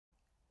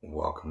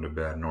Welcome to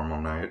Bad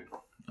Normal Night.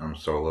 I'm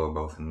solo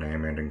both in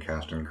name and in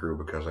cast and crew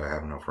because I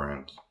have no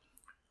friends.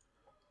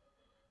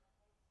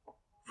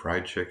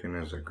 Fried chicken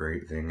is a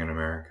great thing in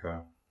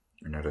America,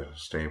 and it is a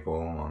staple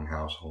among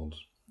households,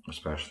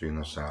 especially in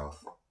the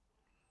South.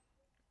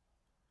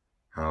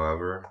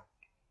 However,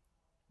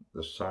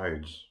 the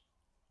sides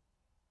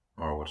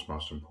are what's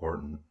most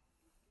important,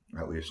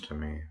 at least to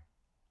me.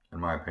 In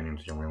my opinion,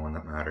 it's the only one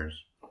that matters.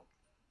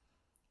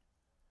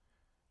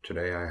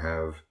 Today I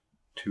have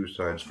two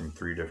sides from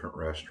three different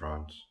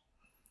restaurants.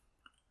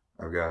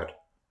 I've got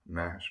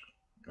mashed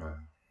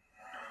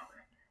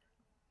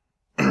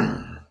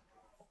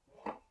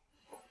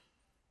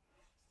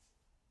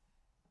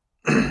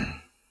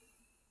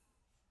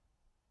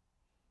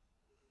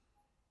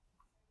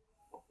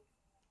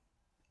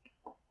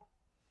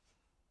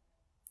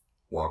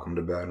Welcome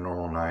to Bad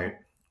Normal Night.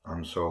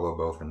 I'm solo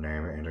both in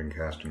name and in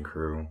cast and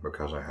crew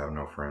because I have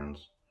no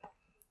friends.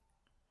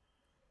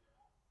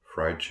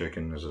 Fried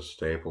chicken is a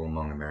staple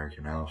among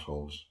American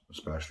households,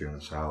 especially in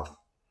the South.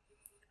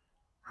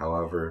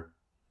 However,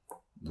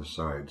 the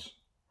sides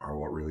are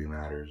what really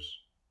matters.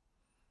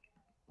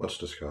 Let's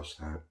discuss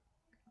that.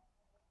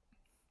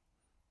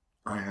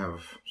 I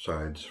have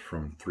sides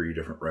from three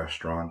different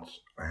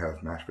restaurants. I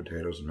have mashed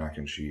potatoes and mac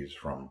and cheese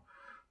from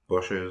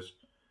Bush's,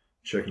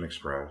 Chicken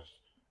Express,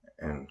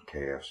 and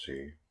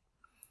KFC.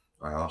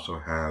 I also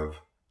have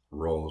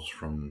rolls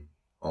from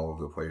all of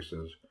the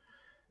places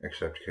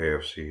except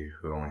KFC,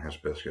 who only has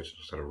biscuits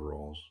instead of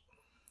rolls.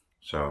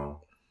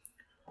 So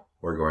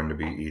we're going to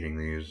be eating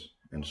these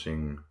and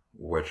seeing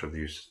which of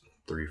these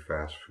three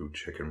fast food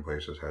chicken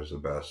places has the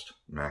best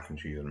mac and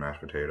cheese and mashed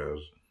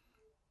potatoes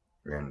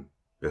and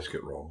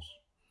biscuit rolls,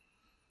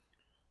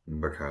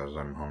 because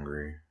I'm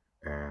hungry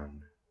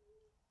and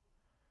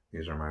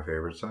these are my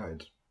favorite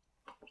sides.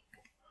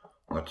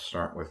 Let's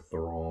start with the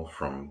roll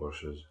from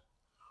Bush's.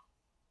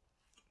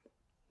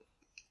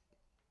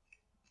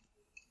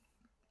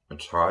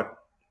 It's hot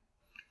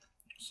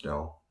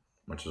still,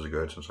 which is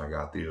good since I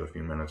got these a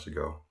few minutes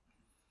ago.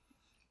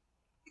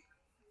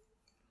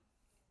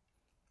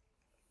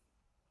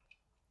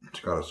 It's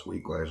got a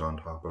sweet glaze on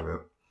top of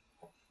it.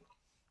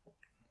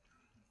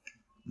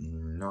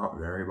 Not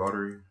very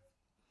buttery,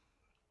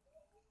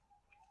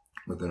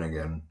 but then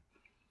again,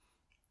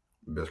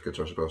 biscuits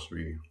are supposed to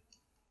be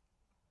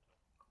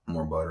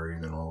more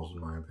buttery than rolls in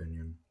my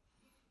opinion.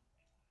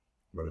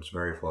 But it's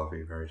very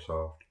fluffy, very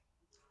soft.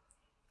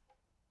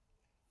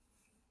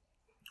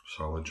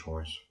 Solid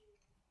choice.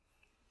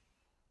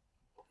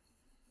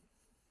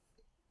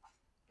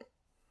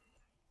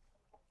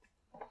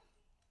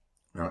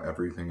 Now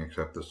everything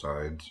except the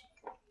sides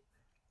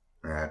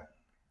at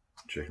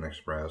Chicken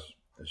Express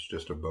is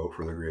just a boat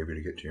for the gravy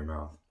to get to your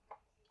mouth.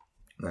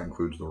 That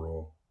includes the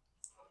roll.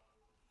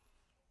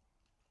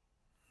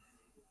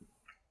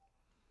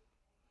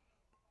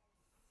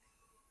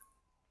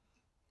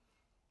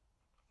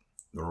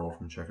 The roll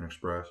from Chicken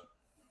Express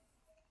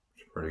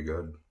is pretty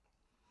good.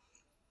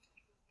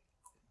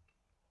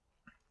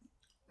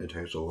 It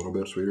tastes a little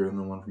bit sweeter than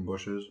the one from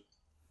Bush's,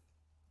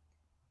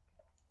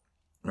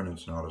 and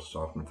it's not as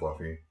soft and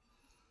fluffy,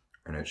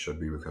 and it should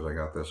be because I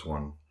got this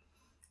one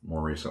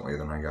more recently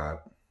than I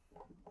got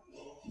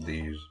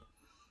these,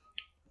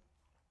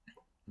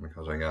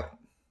 because I got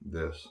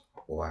this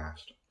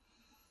last.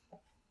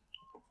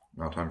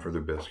 Now time for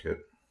the biscuit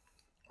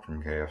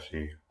from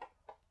KFC.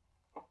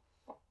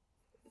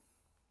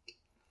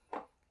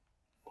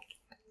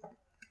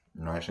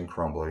 Nice and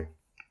crumbly.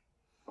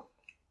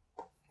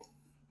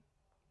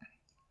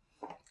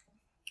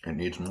 It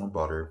needs more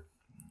butter,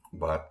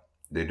 but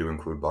they do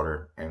include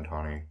butter and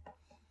honey,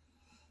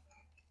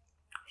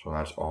 so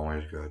that's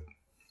always good.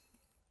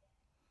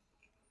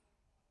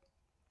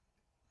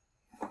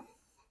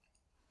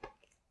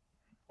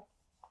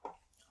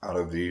 Out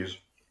of these,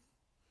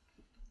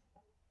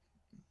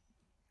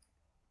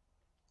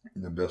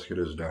 the biscuit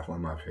is definitely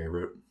my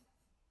favorite,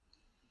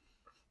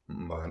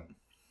 but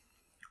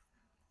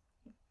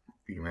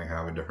you may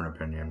have a different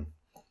opinion.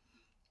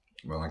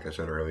 But like I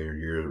said earlier,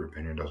 your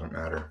opinion doesn't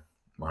matter.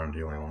 Mine's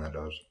the only one that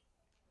does.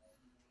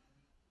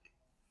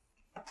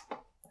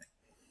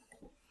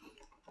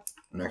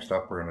 Next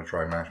up, we're going to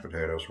try mashed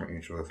potatoes from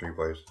each of the three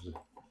places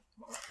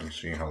and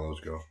see how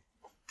those go.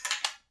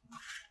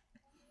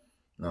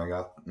 Now I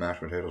got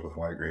mashed potatoes with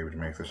white gravy to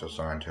make this as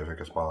scientific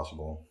as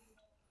possible,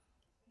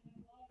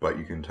 but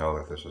you can tell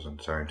that this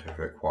isn't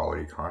scientific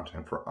quality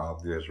content for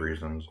obvious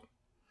reasons.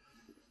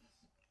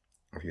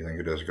 If you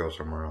think it is, go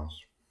somewhere else.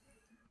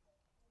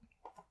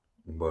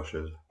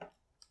 Bush's.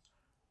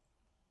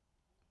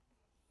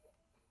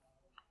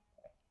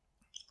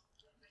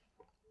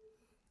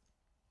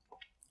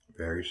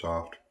 Very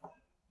soft,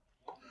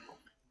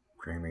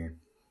 creamy.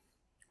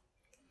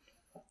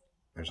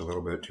 There's a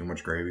little bit too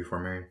much gravy for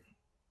me,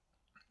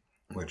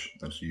 which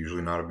that's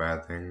usually not a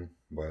bad thing,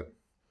 but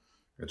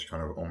it's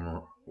kind of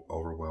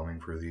overwhelming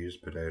for these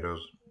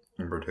potatoes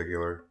in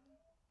particular.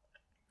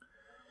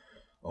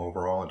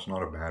 Overall, it's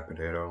not a bad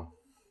potato.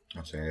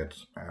 I'd say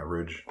it's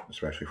average,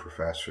 especially for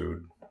fast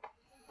food.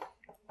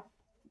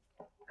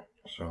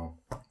 So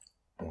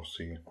we'll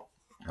see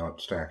how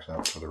it stacks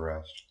up to the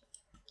rest.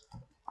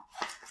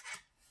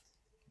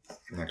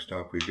 Next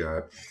up, we've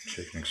got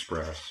Chicken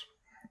Express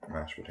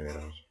mashed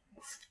potatoes.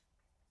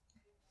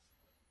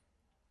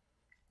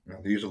 Now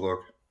these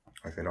look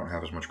like they don't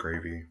have as much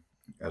gravy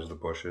as the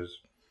Bushes.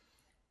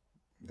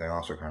 They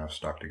also kind of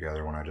stuck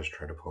together when I just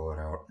tried to pull it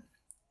out.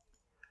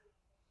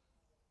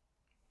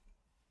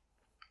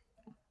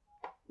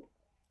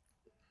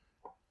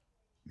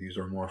 These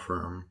are more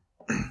firm.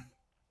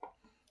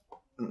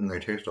 They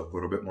taste a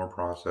little bit more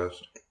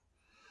processed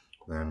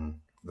than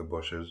the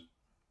Bushes.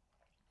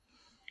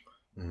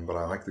 But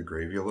I like the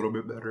gravy a little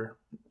bit better.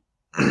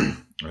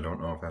 I don't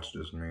know if that's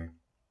just me.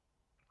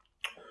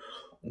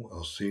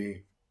 We'll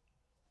see.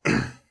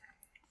 I'm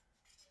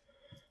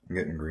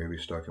getting gravy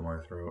stuck in my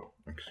throat.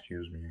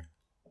 Excuse me.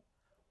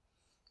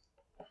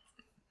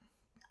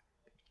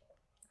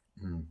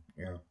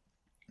 Yeah,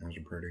 those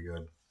are pretty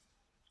good.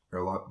 They're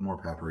a lot more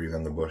peppery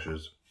than the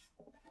Bushes,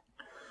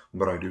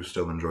 but I do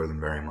still enjoy them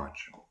very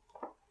much.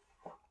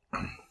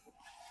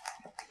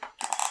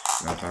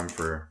 Now time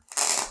for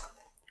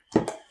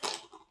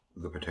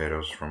the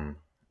potatoes from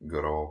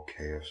good old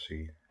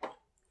KFC.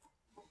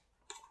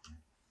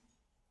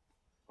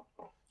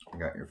 You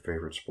got your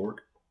favorite spork.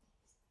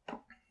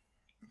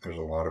 There's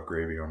a lot of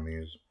gravy on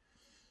these.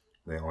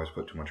 They always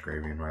put too much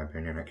gravy, in my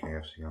opinion, at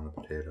KFC on the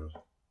potatoes.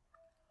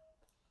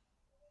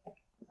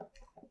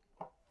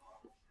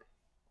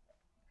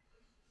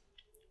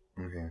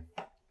 Okay,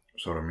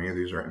 so to me,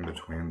 these are in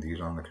between these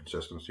on the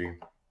consistency.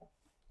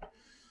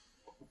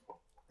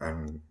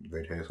 And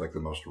they taste like the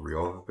most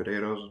real of the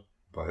potatoes,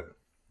 but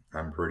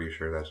I'm pretty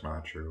sure that's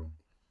not true.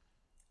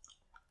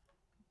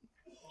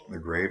 The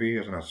gravy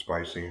isn't as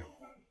spicy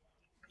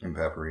and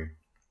peppery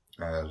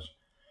as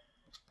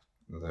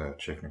the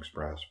Chicken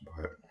Express,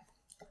 but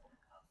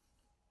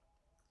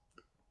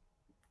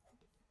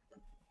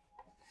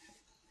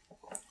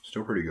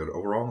still pretty good.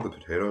 Overall, the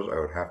potatoes, I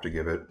would have to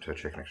give it to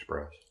Chicken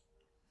Express.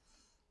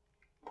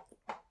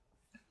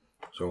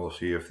 So we'll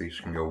see if these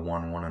can go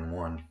 1, 1, and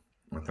 1,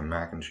 with the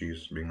mac and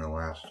cheese being the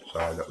last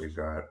side that we've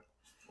got.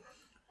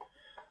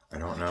 I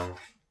don't know.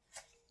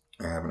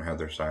 I haven't had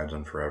their sides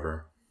in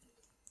forever,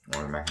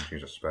 or the mac and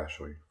cheese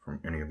especially,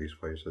 from any of these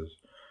places.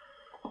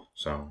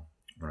 So I'm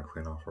going to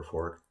clean off our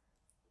fork.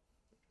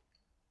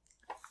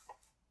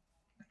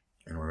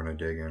 And we're going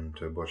to dig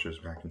into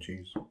Bush's mac and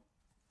cheese.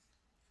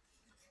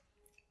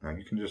 Now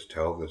you can just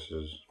tell this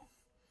is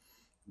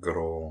good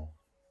old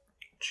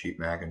cheap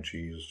mac and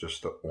cheese,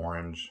 just the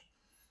orange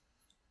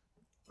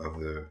of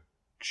the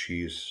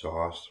cheese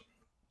sauce.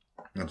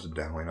 That's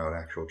definitely not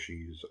actual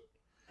cheese.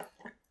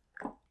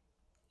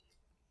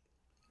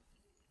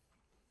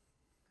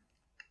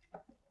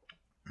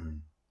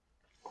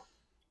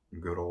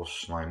 Good old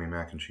slimy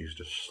mac and cheese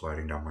just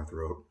sliding down my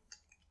throat.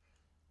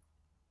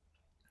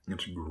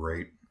 It's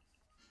great.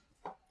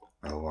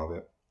 I love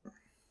it.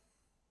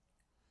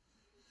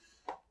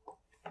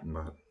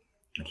 But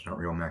it's not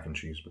real mac and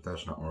cheese, but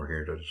that's not what we're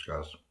here to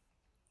discuss.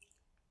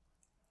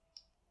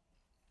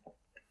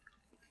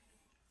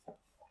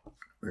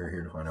 We're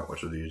here to find out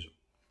which of these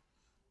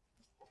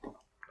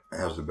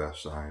has the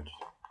best sides,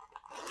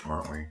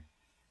 aren't we?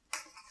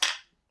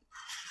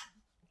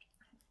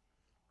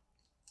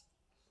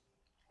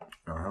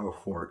 Now I have a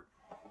fork.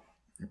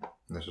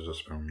 This is a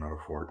spoon, not a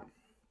fork.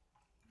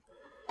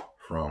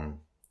 From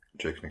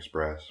Chicken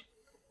Express.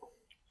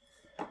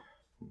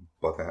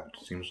 But that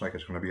seems like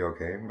it's going to be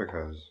okay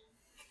because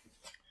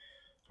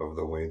of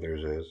the way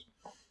theirs is.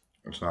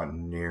 It's not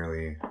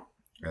nearly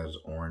as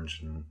orange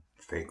and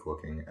fake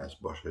looking as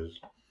Bush's.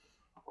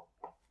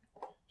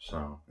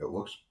 So it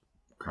looks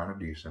kind of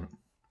decent.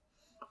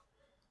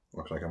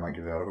 Looks like I might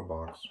get it out of a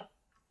box.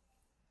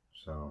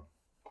 So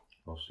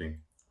we'll see.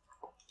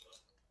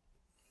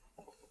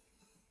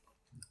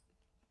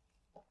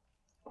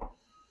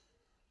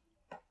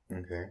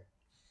 Okay.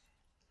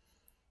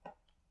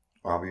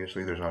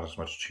 Obviously there's not as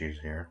much cheese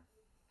here,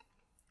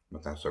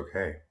 but that's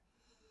okay.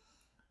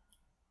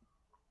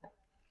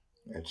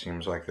 It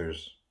seems like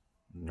there's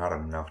not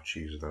enough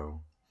cheese though.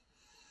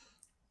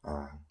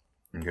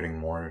 I'm getting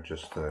more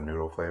just the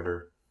noodle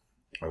flavor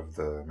of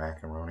the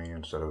macaroni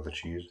instead of the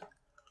cheese.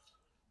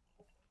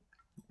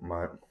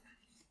 But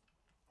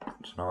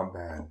it's not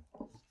bad.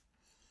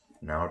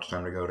 Now it's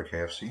time to go to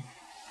KFC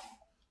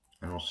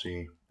and we'll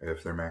see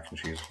if their mac and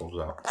cheese holds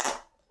up.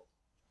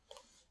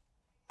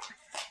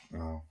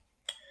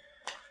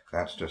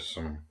 That's just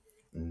some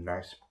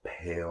nice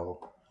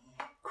pale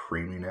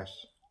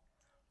creaminess.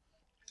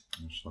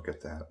 Just look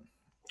at that.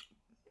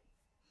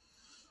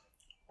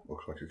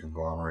 Looks like a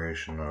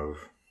conglomeration of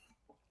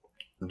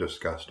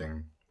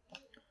disgusting,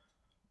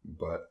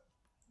 but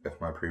if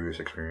my previous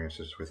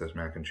experiences with this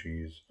mac and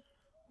cheese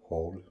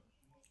hold,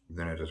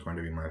 then it is going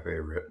to be my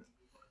favorite.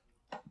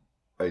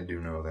 I do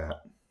know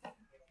that.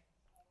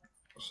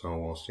 So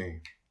we'll see.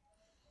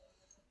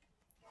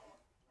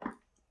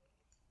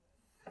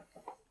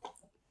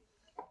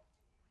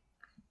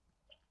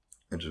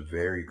 It's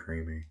very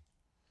creamy.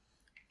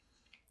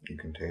 You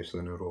can taste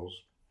the noodles.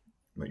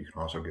 but you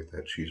can also get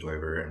that cheese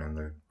flavor, and then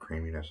the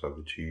creaminess of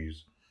the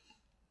cheese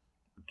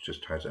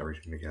just ties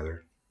everything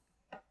together.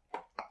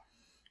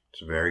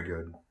 It's very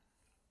good,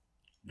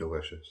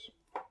 delicious.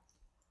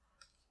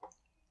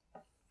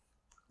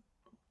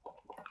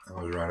 I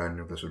was right, I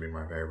knew this would be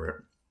my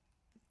favorite,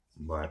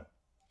 but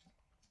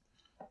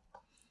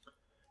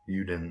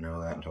you didn't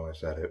know that until I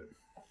said it.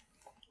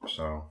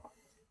 So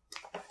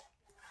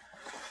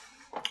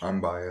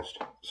I'm biased,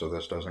 so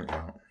this doesn't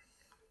count.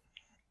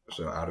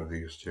 So out of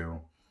these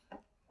two,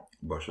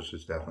 Bush's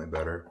is definitely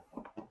better.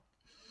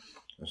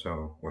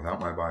 So without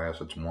my bias,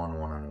 it's 1,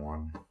 1, and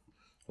 1.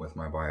 With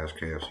my bias,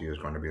 KFC is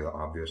going to be the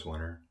obvious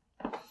winner.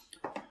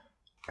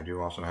 I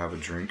do also have a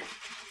drink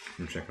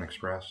from Chicken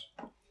Express.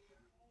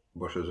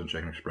 Bush's and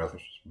Chicken Express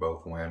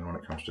both win when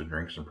it comes to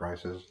drinks and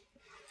prices,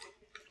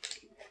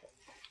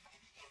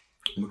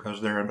 because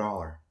they're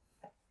 $1.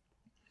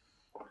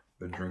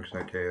 The drinks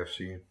at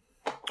KFC,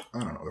 I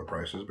don't know their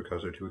prices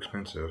because they're too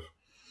expensive,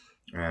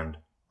 and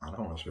I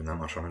don't want to spend that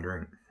much on a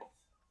drink.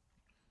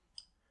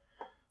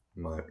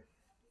 But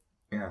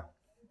yeah,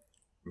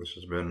 this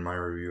has been my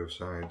review of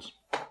sides.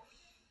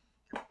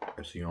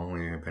 It's the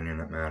only opinion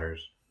that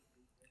matters,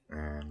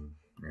 and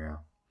yeah,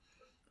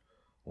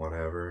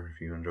 whatever.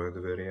 If you enjoyed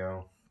the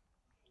video,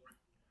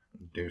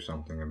 do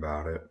something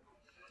about it.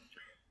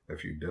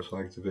 If you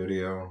dislike the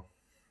video,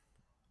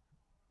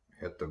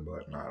 hit the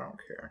button, I don't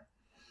care.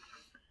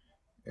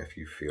 If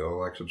you feel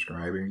like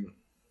subscribing,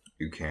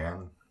 you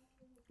can,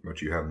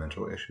 but you have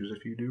mental issues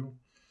if you do,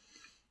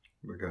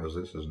 because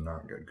this is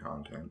not good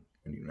content,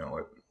 and you know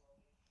it.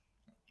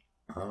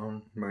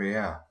 But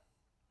yeah,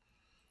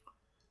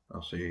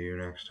 I'll see you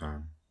next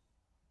time.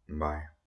 Bye.